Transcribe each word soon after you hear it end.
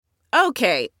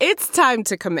Okay, it's time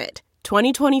to commit.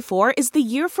 2024 is the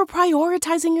year for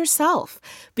prioritizing yourself.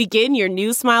 Begin your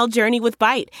new smile journey with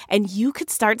Byte, and you could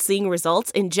start seeing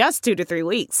results in just 2 to 3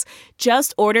 weeks.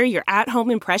 Just order your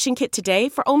at-home impression kit today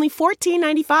for only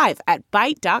 $14.95 at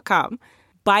Byte.com.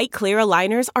 Byte Clear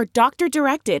aligners are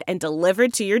doctor-directed and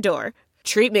delivered to your door.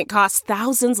 Treatment costs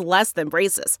thousands less than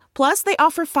braces. Plus, they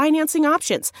offer financing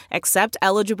options, accept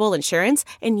eligible insurance,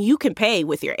 and you can pay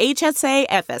with your HSA,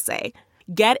 FSA.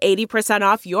 Get 80%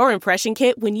 off your impression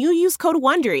kit when you use code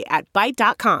WONDERY at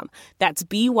Byte.com. That's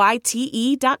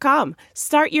BYTE.com.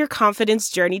 Start your confidence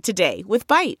journey today with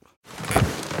Byte.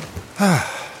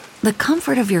 The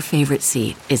comfort of your favorite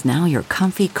seat is now your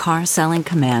comfy car-selling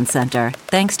command center,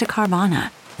 thanks to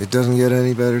Carvana. It doesn't get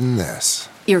any better than this.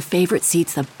 Your favorite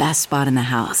seat's the best spot in the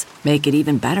house. Make it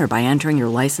even better by entering your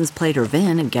license plate or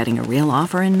VIN and getting a real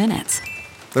offer in minutes.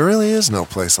 There really is no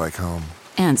place like home.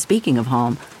 And speaking of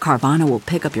home, Carvana will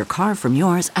pick up your car from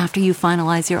yours after you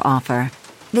finalize your offer.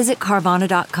 Visit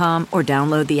Carvana.com or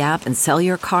download the app and sell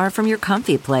your car from your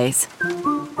comfy place.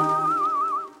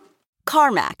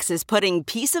 CarMax is putting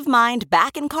peace of mind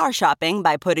back in car shopping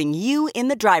by putting you in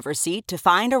the driver's seat to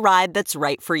find a ride that's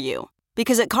right for you.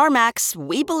 Because at CarMax,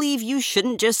 we believe you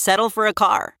shouldn't just settle for a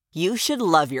car. You should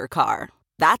love your car.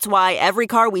 That's why every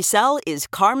car we sell is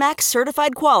CarMax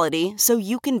certified quality, so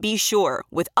you can be sure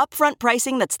with upfront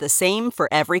pricing that's the same for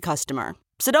every customer.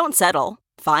 So don't settle.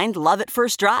 Find love at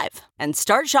first drive and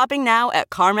start shopping now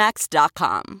at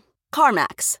CarMax.com.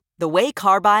 CarMax, the way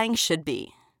car buying should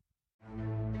be.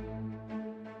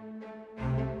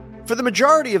 For the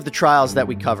majority of the trials that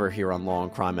we cover here on Law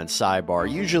and Crime and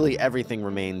Sidebar, usually everything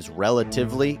remains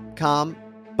relatively calm.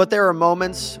 But there are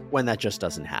moments when that just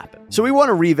doesn't happen. So we want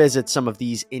to revisit some of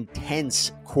these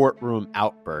intense courtroom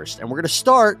outbursts, and we're going to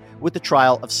start with the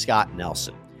trial of Scott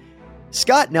Nelson.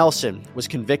 Scott Nelson was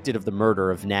convicted of the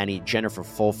murder of nanny Jennifer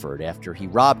Fulford after he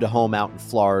robbed a home out in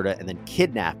Florida and then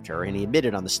kidnapped her, and he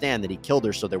admitted on the stand that he killed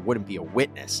her so there wouldn't be a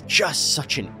witness. Just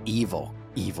such an evil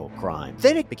crime.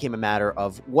 Then it became a matter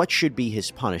of what should be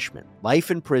his punishment,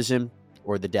 life in prison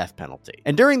or the death penalty.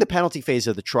 And during the penalty phase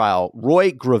of the trial,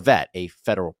 Roy Gravett, a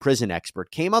federal prison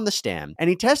expert, came on the stand and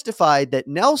he testified that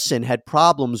Nelson had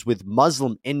problems with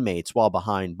Muslim inmates while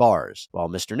behind bars. While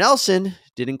Mr. Nelson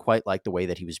didn't quite like the way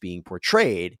that he was being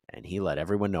portrayed, and he let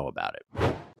everyone know about it.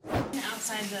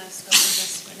 Outside the scope of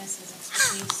this witness's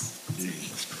expertise.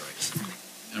 Jesus Christ.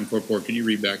 Madam Court Reporter, can you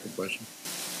read back the question?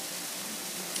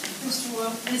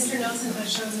 Mr. Nelson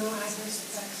has shown no adverse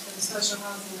effects for the social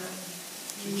housing that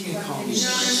You can't call me.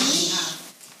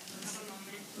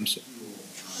 I'm sorry.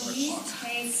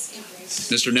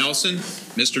 Mr.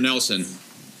 Nelson,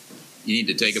 you need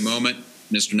to take a moment.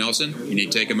 Mr. Nelson, you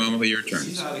need to take a moment with your attorneys.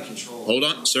 He's out of control. Hold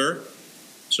on, sir.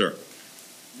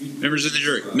 Members of the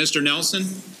jury, Mr. Nelson.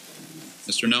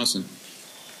 Mr.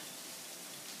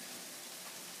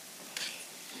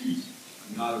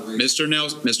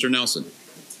 Nelson,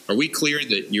 are we clear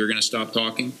that you're going to stop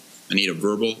talking? I need a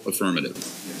verbal affirmative.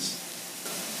 Yes.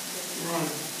 Your Honor,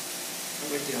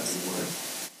 I'd like to ask the word.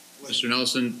 Mr.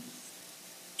 Nelson,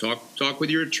 talk with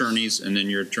your attorneys, and then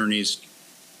your attorneys.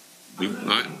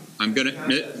 I'm going to,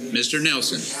 Mr.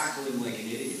 Nelson. Like an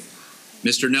idiot.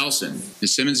 Mr. Nelson,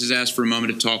 Ms. Simmons has asked for a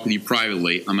moment to talk with you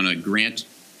privately. I'm going to grant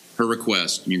her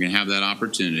request, and you're going to have that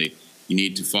opportunity. You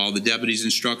need to follow the deputy's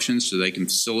instructions so they can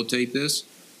facilitate this.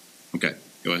 Okay,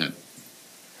 go ahead.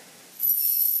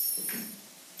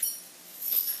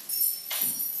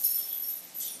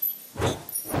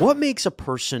 What makes a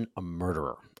person a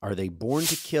murderer? Are they born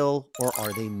to kill or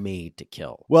are they made to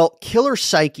kill? Well, Killer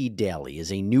Psyche Daily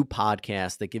is a new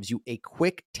podcast that gives you a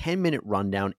quick 10-minute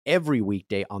rundown every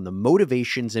weekday on the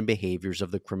motivations and behaviors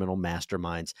of the criminal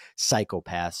masterminds,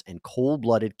 psychopaths, and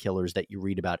cold-blooded killers that you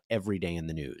read about every day in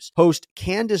the news. Host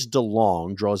Candace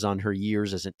DeLong draws on her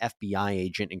years as an FBI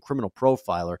agent and criminal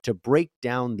profiler to break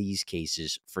down these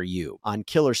cases for you. On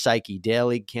Killer Psyche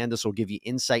Daily, Candace will give you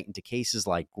insight into cases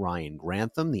like Ryan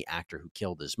Grantham, the actor who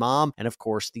killed his mom, and of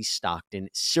course, the Stockton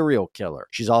serial killer.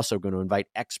 She's also going to invite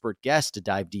expert guests to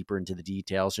dive deeper into the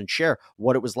details and share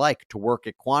what it was like to work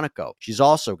at Quantico. She's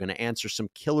also going to answer some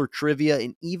killer trivia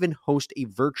and even host a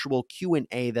virtual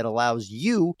Q&A that allows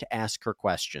you to ask her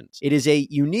questions. It is a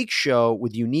unique show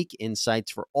with unique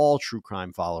insights for all true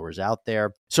crime followers out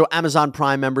there. So Amazon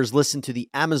Prime members, listen to the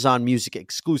Amazon Music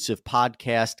exclusive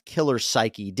podcast Killer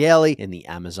Psyche Daily in the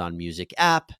Amazon Music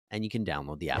app, and you can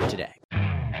download the app today.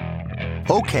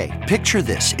 Okay, picture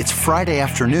this. It's Friday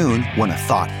afternoon when a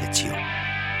thought hits you.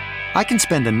 I can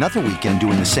spend another weekend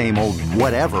doing the same old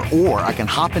whatever, or I can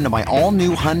hop into my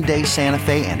all-new Hyundai Santa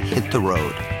Fe and hit the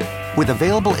road. With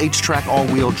available H-Track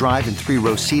all-wheel drive and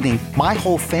 3-row seating, my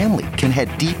whole family can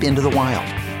head deep into the wild.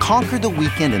 Conquer the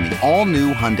weekend in the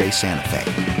all-new Hyundai Santa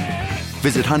Fe.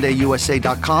 Visit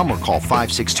HyundaiUSA.com or call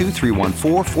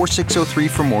 562-314-4603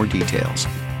 for more details.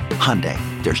 Hyundai,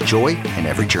 there's joy in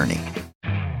every journey.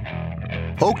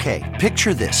 Okay,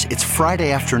 picture this. It's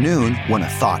Friday afternoon when a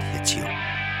thought hits you.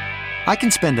 I can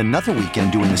spend another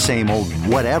weekend doing the same old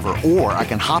whatever, or I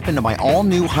can hop into my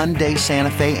all-new Hyundai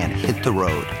Santa Fe and hit the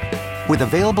road. With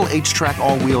available H-Track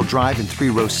all-wheel drive and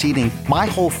 3-row seating, my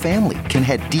whole family can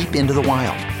head deep into the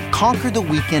wild. Conquer the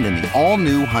weekend in the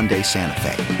all-new Hyundai Santa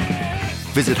Fe.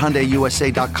 Visit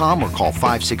HyundaiUSA.com or call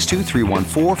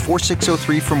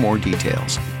 562-314-4603 for more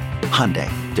details. Hyundai,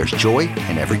 there's joy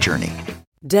in every journey.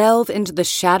 Delve into the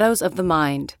shadows of the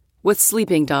mind with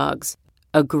Sleeping Dogs,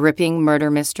 a gripping murder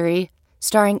mystery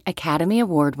starring Academy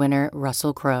Award winner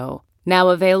Russell Crowe. Now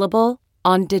available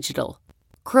on digital.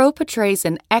 Crowe portrays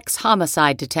an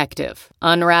ex-homicide detective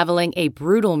unraveling a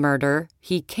brutal murder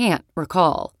he can't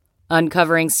recall.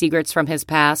 Uncovering secrets from his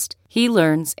past, he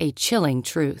learns a chilling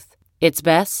truth. It's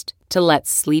best to let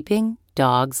sleeping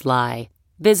dogs lie.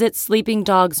 Visit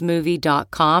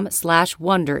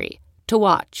sleepingdogsmovie.com/Wondery to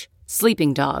watch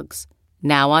Sleeping Dogs,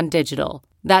 now on digital.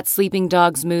 That's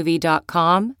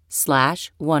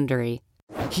sleepingdogsmovie.com/Wondery.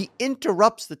 He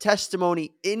interrupts the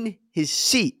testimony in his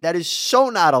seat. That is so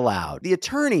not allowed. The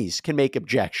attorneys can make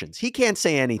objections. He can't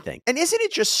say anything. And isn't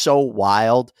it just so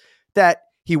wild that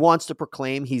he wants to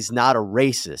proclaim he's not a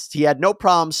racist? He had no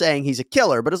problem saying he's a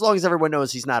killer, but as long as everyone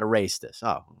knows he's not a racist.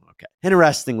 Oh, okay.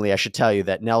 Interestingly, I should tell you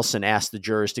that Nelson asked the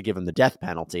jurors to give him the death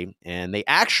penalty, and they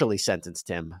actually sentenced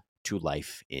him to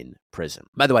life in prison.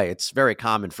 By the way, it's very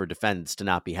common for defendants to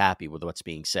not be happy with what's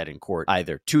being said in court,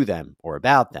 either to them or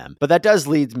about them. But that does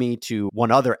lead me to one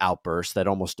other outburst that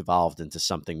almost evolved into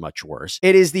something much worse.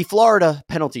 It is the Florida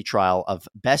penalty trial of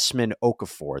Besman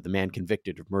Okafor, the man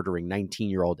convicted of murdering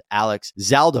 19-year-old Alex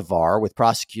Zaldivar, with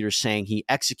prosecutors saying he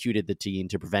executed the teen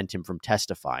to prevent him from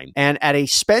testifying. And at a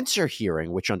Spencer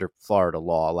hearing, which under Florida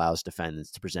law allows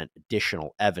defendants to present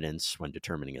additional evidence when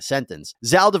determining a sentence,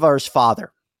 Zaldivar's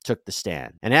father took the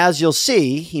stand. And as you'll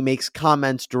see, he makes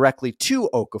comments directly to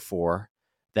Okafor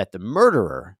that the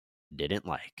murderer didn't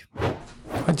like.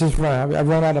 I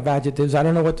run out of adjectives. I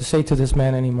don't know what to say to this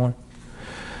man anymore.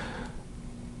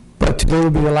 But today will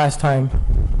be the last time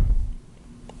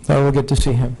that I will get to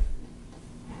see him.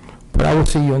 But I will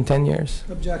see you in 10 years.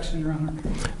 Objection, Your Honor.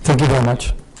 Thank you very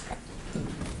much.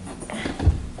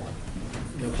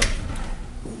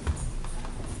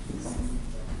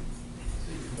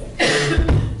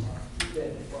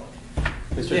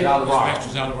 Mr.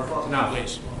 Zaldivar. Now,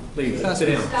 please. Please, sit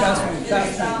down.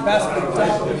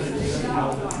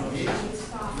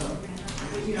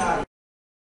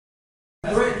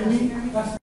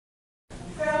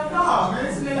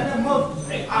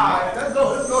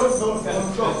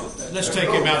 Let's take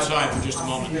him outside for just a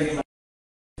moment.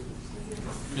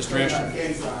 Mr. Ashton,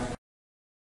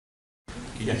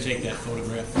 can you take that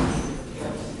photograph?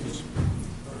 Please.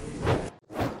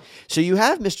 So you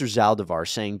have Mr. Zaldivar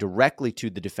saying directly to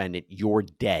the defendant, "You're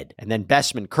dead." And then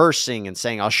Besman cursing and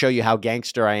saying, "I'll show you how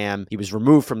gangster I am." He was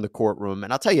removed from the courtroom.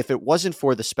 And I'll tell you, if it wasn't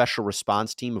for the special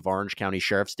response team of Orange County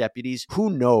Sheriff's deputies, who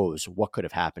knows what could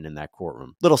have happened in that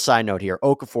courtroom. Little side note here,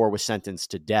 Okafor was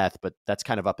sentenced to death, but that's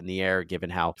kind of up in the air given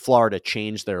how Florida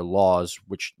changed their laws,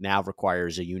 which now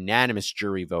requires a unanimous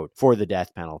jury vote for the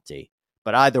death penalty.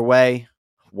 But either way,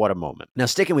 what a moment. Now,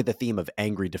 sticking with the theme of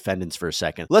angry defendants for a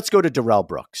second, let's go to Darrell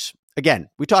Brooks. Again,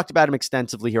 we talked about him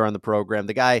extensively here on the program.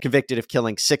 The guy convicted of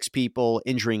killing 6 people,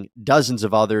 injuring dozens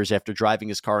of others after driving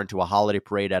his car into a holiday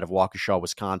parade out of Waukesha,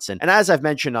 Wisconsin. And as I've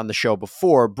mentioned on the show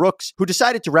before, Brooks, who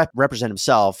decided to represent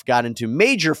himself, got into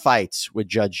major fights with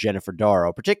Judge Jennifer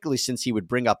Darrow, particularly since he would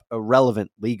bring up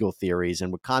irrelevant legal theories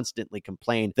and would constantly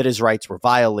complain that his rights were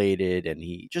violated, and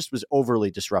he just was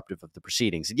overly disruptive of the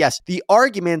proceedings. And yes, the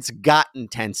arguments got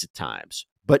intense at times,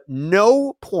 but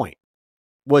no point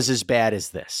was as bad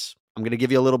as this. I'm going to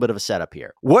give you a little bit of a setup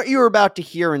here. What you're about to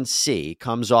hear and see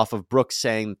comes off of Brooks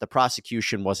saying that the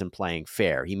prosecution wasn't playing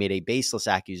fair. He made a baseless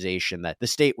accusation that the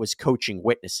state was coaching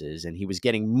witnesses, and he was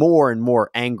getting more and more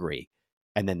angry.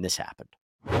 And then this happened.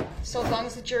 So as long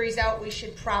as the jury's out, we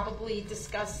should probably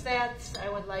discuss that. I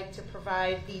would like to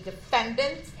provide the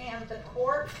defendant and the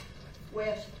court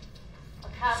with a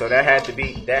copy. So that had to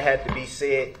be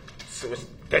said. So it's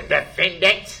the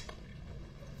defendant.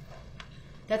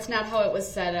 That's not how it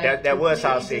was said. That was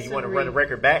how it said. You want to run the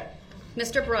record back?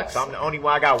 Mr. Brooks. So I'm the only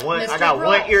one. I got one Brooks.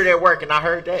 ear that work, and I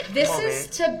heard that. This is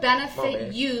to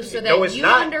benefit you so that you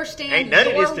not. understand Ain't none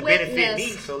of this your to benefit me,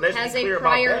 witness so let's has be clear a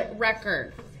prior about that.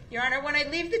 record. Your Honor, when I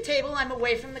leave the table, I'm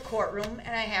away from the courtroom,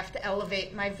 and I have to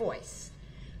elevate my voice.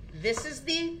 This is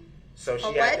the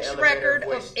alleged record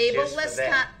of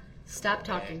ableist... Stop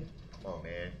talking. Come on,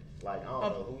 man. Like, I don't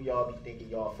know who y'all be thinking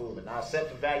y'all fooling. I accept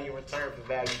the value in return for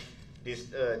value this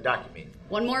document.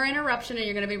 One more interruption and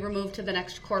you're going to be removed to the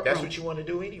next courtroom. That's what you want to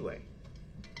do anyway.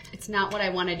 It's not what I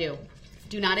want to do.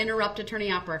 Do not interrupt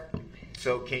Attorney Opera.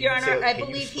 So can Your Honor, I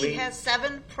believe he has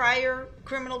 7 prior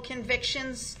criminal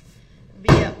convictions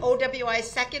via OWI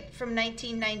 2nd from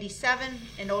 1997,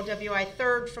 and OWI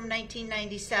 3rd from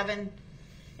 1997,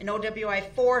 and OWI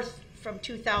 4th from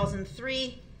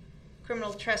 2003,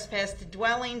 criminal trespass to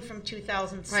dwelling from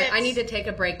 2006. Right, I need to take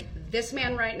a break. This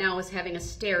man right now is having a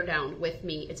stare down with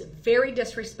me. It's very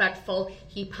disrespectful.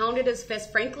 He pounded his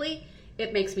fist. Frankly,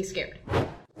 it makes me scared.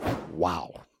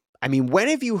 Wow. I mean, when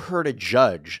have you heard a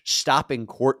judge stop in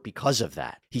court because of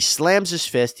that? He slams his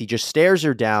fist. He just stares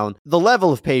her down. The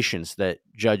level of patience that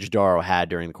Judge Darrow had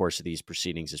during the course of these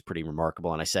proceedings is pretty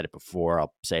remarkable. And I said it before.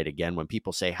 I'll say it again. When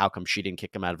people say, how come she didn't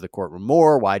kick him out of the courtroom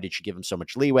more? Why did she give him so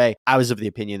much leeway? I was of the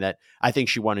opinion that I think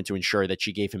she wanted to ensure that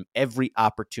she gave him every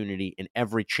opportunity and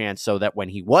every chance so that when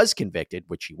he was convicted,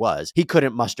 which he was, he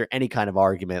couldn't muster any kind of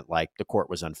argument like the court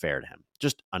was unfair to him.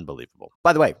 Just unbelievable.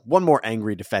 By the way, one more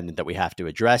angry defendant that we have to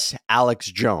address, Alex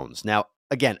Jones. Now,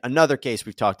 again, another case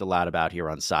we've talked a lot about here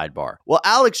on Sidebar. Well,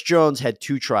 Alex Jones had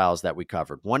 2 trials that we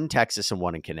covered, one in Texas and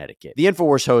one in Connecticut. The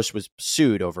InfoWars host was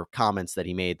sued over comments that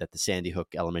he made that the Sandy Hook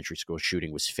Elementary School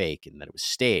shooting was fake and that it was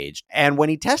staged. And when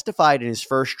he testified in his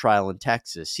first trial in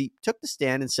Texas, he took the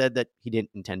stand and said that he didn't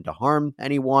intend to harm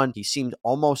anyone. He seemed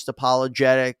almost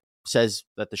apologetic. Says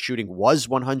that the shooting was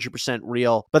 100%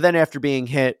 real. But then after being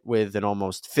hit with an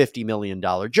almost $50 million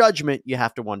judgment, you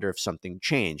have to wonder if something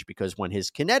changed, because when his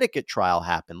Connecticut trial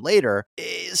happened later,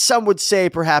 some would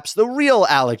say perhaps the real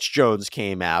Alex Jones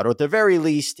came out, or at the very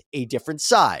least, a different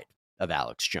side of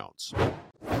Alex Jones.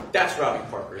 That's Robbie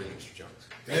Parker, isn't it, Mr. Jones?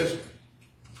 It is.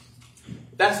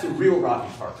 That's the real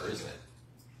Robbie Parker, isn't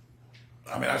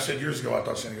it? I mean, I said years ago I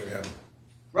thought Sandy Hook had him.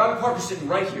 Robbie Parker's sitting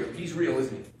right here. He's real,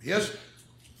 isn't he? He is.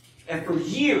 And for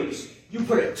years, you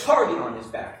put a target on his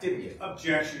back, didn't you?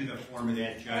 Objection to the form of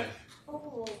that, Judge.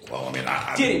 Well, I mean,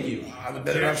 Didn't you? I've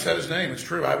admitted I've said his name. It's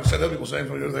true. I haven't said other people's names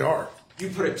when we know who they are. You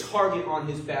put a target on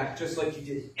his back just like you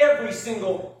did every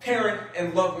single parent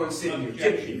and loved one sitting here,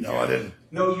 didn't you? No, I didn't.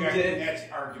 No, you didn't. That's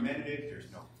argumentative.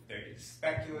 It's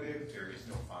speculative. There is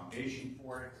no foundation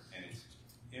for it, and it's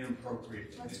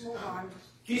inappropriate. Let's move on.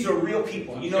 These are real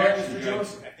people. You know that, Mr.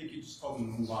 Jones? I think you just told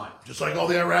them to move on. Just like all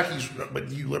the Iraqis, but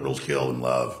you liberals kill and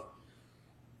love.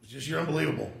 You're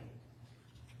unbelievable.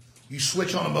 You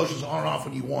switch on emotions on and off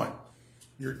when you want.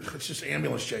 It's just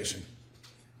ambulance chasing.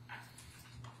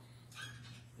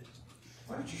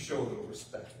 Why don't you show a little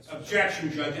respect?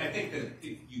 Objection, Judge. I think that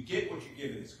you get what you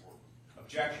give in this court.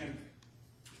 Objection.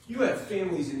 You have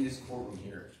families in this courtroom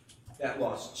here that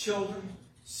lost children,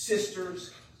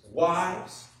 sisters,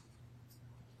 wives,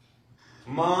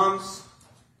 moms.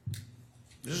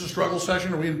 Is this a struggle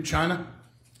session? Are we in China?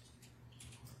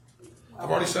 I've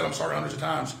already said I'm sorry hundreds of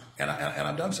times, and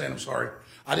I'm done saying I'm sorry.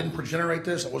 I didn't generate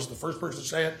this. I wasn't the first person to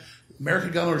say it.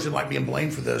 American gun owners didn't like being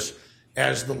blamed for this,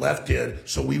 as the left did,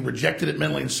 so we rejected it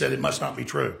mentally and said it must not be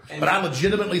true. But I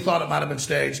legitimately thought it might have been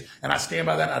staged, and I stand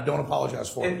by that, and I don't apologize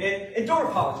for it. And don't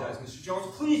apologize, Mr. Jones.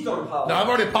 Please don't apologize. No, I've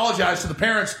already apologized to the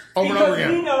parents over and over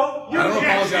again. We know I don't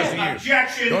apologize to you.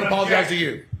 Objection. Don't apologize to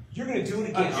you. You're going to do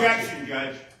it again. Objection,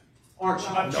 Judge. Aren't you?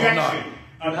 Objection. No,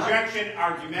 I'm not. Objection.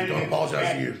 Argumentative. Don't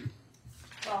apologize to you.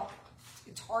 Well,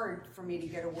 it's hard for me to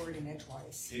get a word in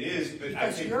edgewise. It is, but because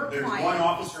I think there's one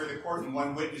officer of the court and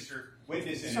one witness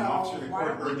and an officer of the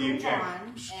court heard the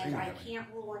objection. And I can't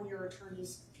rule on your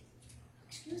attorney's.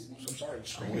 Excuse me. I'm sorry.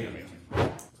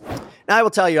 Now, I will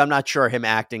tell you, I'm not sure him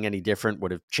acting any different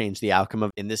would have changed the outcome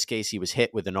of. In this case, he was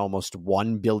hit with an almost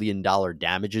 $1 billion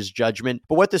damages judgment.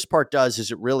 But what this part does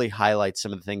is it really highlights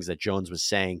some of the things that Jones was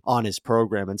saying on his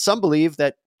program. And some believe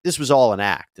that this was all an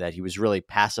act, that he was really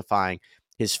pacifying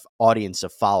his audience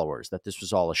of followers, that this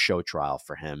was all a show trial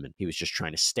for him, and he was just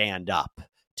trying to stand up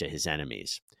to his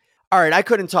enemies. All right, I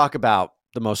couldn't talk about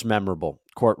the most memorable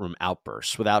courtroom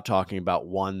outbursts without talking about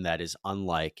one that is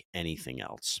unlike anything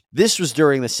else. This was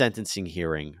during the sentencing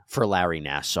hearing for Larry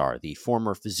Nassar, the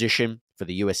former physician for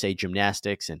the USA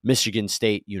Gymnastics and Michigan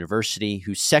State University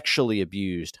who sexually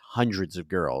abused hundreds of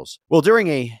girls. Well, during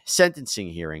a sentencing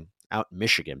hearing out in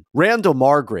Michigan, Randall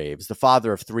Margraves, the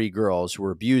father of 3 girls who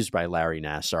were abused by Larry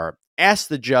Nassar, asked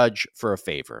the judge for a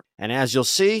favor. And as you'll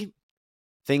see,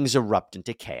 things erupt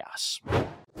into chaos.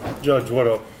 Judge, would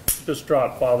a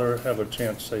distraught father have a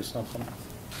chance to say something?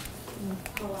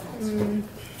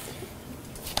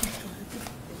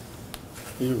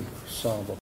 You son of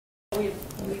a... We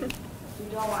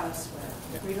don't want to swear.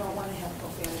 We don't want to have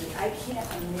profanity. I can't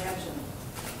imagine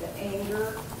the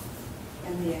anger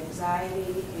and the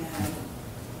anxiety and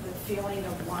the feeling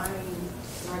of wanting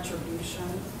retribution.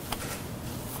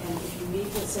 And if you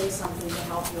need to say something to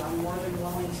help you, I'm more than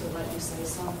willing to let you say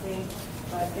something.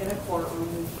 But in a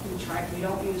courtroom, we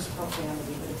don't use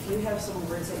profanity. But if you have some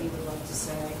words that you would like to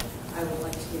say, I would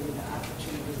like to give you the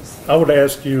opportunity to say. I would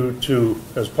ask you to,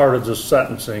 as part of this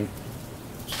sentencing,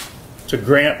 to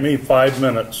grant me 5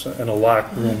 minutes in a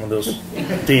locked room with this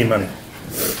demon.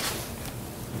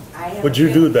 Would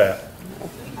you do that?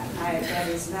 That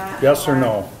is not. Yes or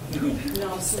no?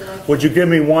 No, sir. Would you give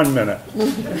me 1 minute? You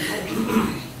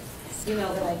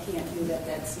know that I can't do that.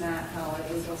 That's not how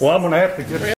it is. Well, I'm going to have to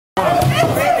get...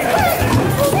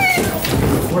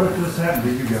 What if this happened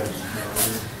to you guys?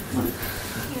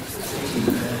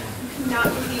 Not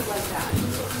behave like that.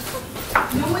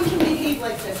 No one can behave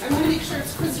like this. I want to make sure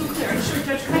it's crystal clear. I'm sure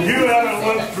Judge Craig. You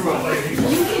haven't lived through it, lady.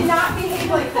 You cannot behave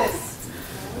like this.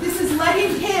 This is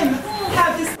letting him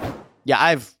have this. Yeah,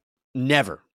 I've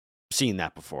never seen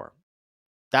that before.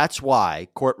 That's why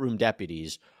courtroom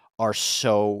deputies are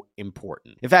so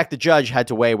important. In fact, the judge had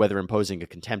to weigh whether imposing a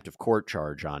contempt of court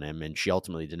charge on him, and she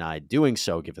ultimately denied doing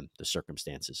so given the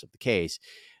circumstances of the case.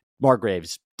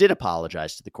 Margraves did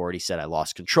apologize to the court. He said, I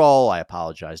lost control. I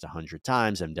apologized 100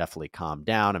 times. I'm definitely calmed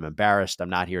down. I'm embarrassed.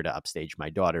 I'm not here to upstage my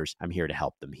daughters. I'm here to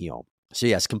help them heal. So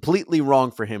yes, completely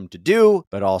wrong for him to do,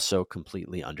 but also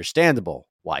completely understandable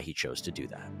why he chose to do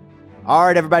that. All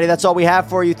right, everybody, that's all we have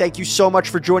for you. Thank you so much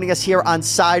for joining us here on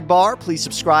Sidebar. Please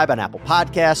subscribe on Apple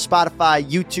Podcasts, Spotify,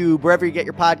 YouTube, wherever you get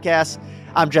your podcasts.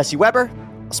 I'm Jesse Weber.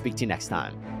 I'll speak to you next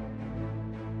time.